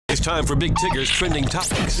It's time for Big Tigger's Trending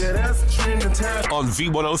Topics on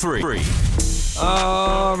V103.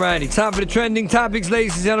 All righty, time for the Trending Topics,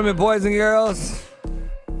 ladies and gentlemen, boys and girls.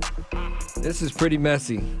 This is pretty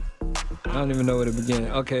messy. I don't even know where to begin.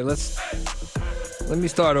 Okay, let me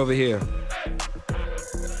start over here.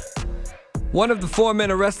 One of the 4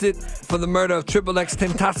 men arrested for the murder of XXX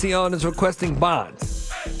Tentacion is requesting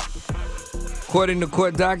bonds. According to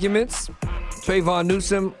court documents, Trayvon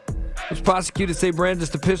Newsom was prosecuted, say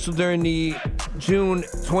brandished a pistol during the June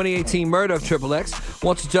 2018 murder of XXX,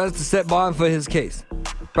 wants a judge to set bond for his case.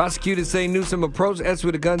 Prosecutors say Newsom approached S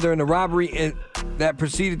with a gun during the robbery and that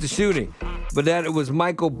preceded the shooting, but that it was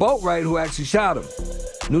Michael Boatwright who actually shot him.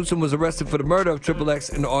 Newsom was arrested for the murder of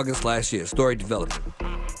XXX in August last year. Story developing.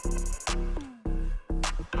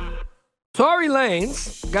 Tory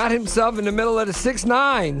Lanez got himself in the middle of the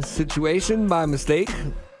 6ix9ine situation by mistake.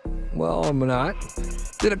 Well, I'm not.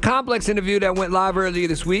 Did a complex interview that went live earlier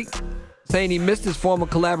this week, saying he missed his former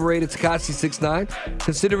collaborator Tekashi 6ix9ine.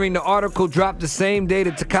 Considering the article dropped the same day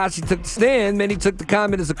that Tekashi took the stand, many took the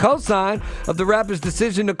comment as a cosign of the rapper's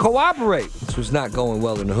decision to cooperate, which was not going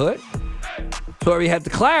well in the hood. Tory had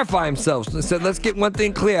to clarify himself and said, "Let's get one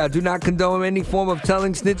thing clear. I do not condone any form of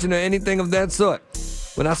telling, snitching, or anything of that sort.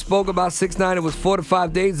 When I spoke about 6ix9ine, it was 4 to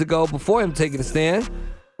 5 days ago before him taking a stand.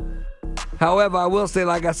 However, I will say,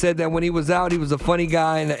 like I said, that when he was out, he was a funny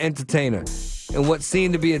guy and an entertainer, and what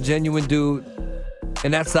seemed to be a genuine dude,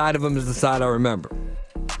 and that side of him is the side I remember."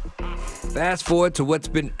 Fast forward to what's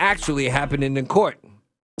been actually happening in court.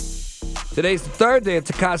 Today's the 3rd day of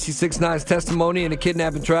Tekashi 6ix9ine's testimony in the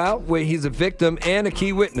kidnapping trial, where he's a victim and a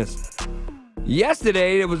key witness.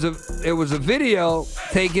 Yesterday, it was a video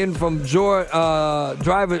taken from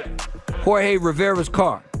driver Jorge Rivera's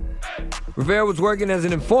car. Rivera was working as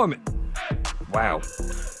an informant. Wow.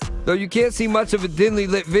 Though you can't see much of a dimly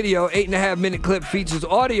lit video, 8.5-minute clip features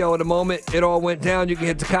audio. At the moment it all went down, you can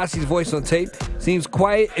hear Tekashi's voice on tape. Seems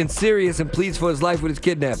quiet and serious and pleads for his life with his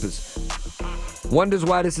kidnappers. Wonders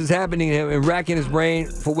why this is happening to him and racking his brain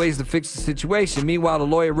for ways to fix the situation. Meanwhile, the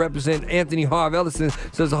lawyer representing Anthony Harv Ellison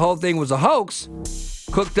says the whole thing was a hoax,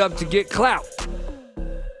 cooked up to get clout.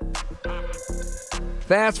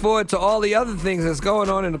 Fast forward to all the other things that's going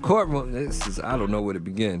on in the courtroom. I don't know where to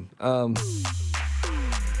begin.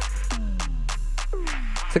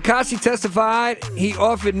 Tekashi testified he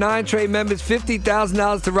offered Nine Trey members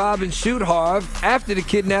 $50,000 to rob and shoot Harv after the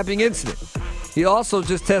kidnapping incident. He also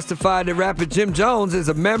just testified that rapper Jim Jones is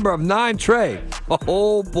a member of Nine Trey.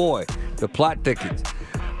 Oh boy, the plot thickens.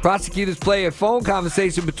 Prosecutors play a phone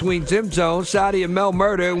conversation between Jim Jones, Shotty, and Mel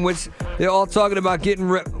Murder, in which they're all talking about getting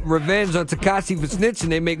revenge on Tekashi for snitching.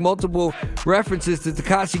 They make multiple references to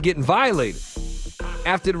Tekashi getting violated.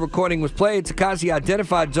 After the recording was played, Tekashi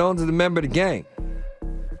identified Jones as a member of the gang.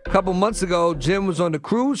 A couple months ago, Jim was on the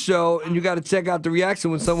Cruise show, and you got to check out the reaction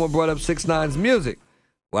when someone brought up 6ix9ine's music.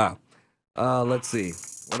 Wow. Let's see.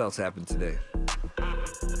 What else happened today?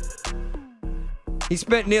 He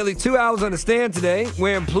spent nearly 2 hours on the stand today,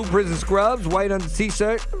 wearing blue prison scrubs, white under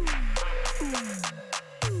t-shirt.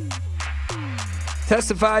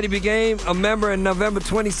 Testified he became a member in November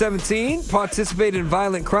 2017, participated in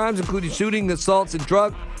violent crimes, including shooting, assaults, and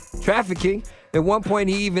drug trafficking. At one point,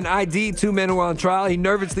 he even ID'd 2 men who were on trial. He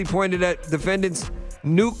nervously pointed at defendants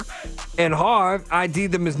Nuke and Harv,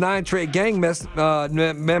 ID'd them as Nine Trey gang members.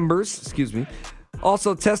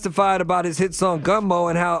 Also testified about his hit song Gummo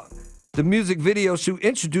and how the music video shoot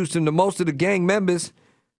introduced him to most of the gang members.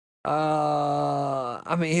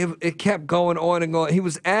 It kept going on and going. He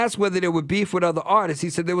was asked whether there were beef with other artists. He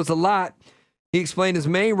said there was a lot. He explained his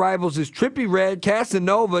main rivals is Trippie Redd,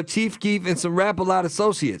 Casanova, Chief Keef, and some Rap-A-Lot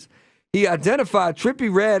associates. He identified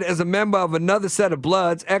Trippie Redd as a member of another set of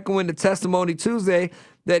Bloods, echoing the testimony Tuesday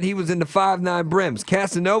that he was in the 5'9 Brims.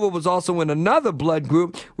 Casanova was also in another Blood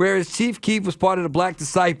group, whereas Chief Keef was part of the Black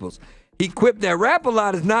Disciples. He quipped that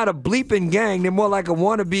Rap-A-Lot is not a bleeping gang, they're more like a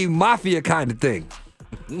wannabe mafia kind of thing.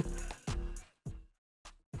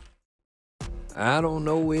 I don't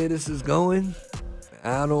know where this is going.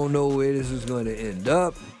 I don't know where this is going to end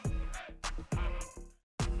up.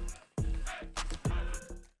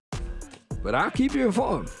 But I'll keep you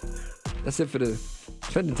informed. That's it for the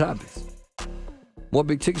Trending Topics. More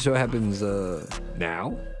Big Tigger Show happens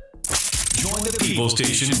now. Join the People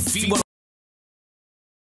Station.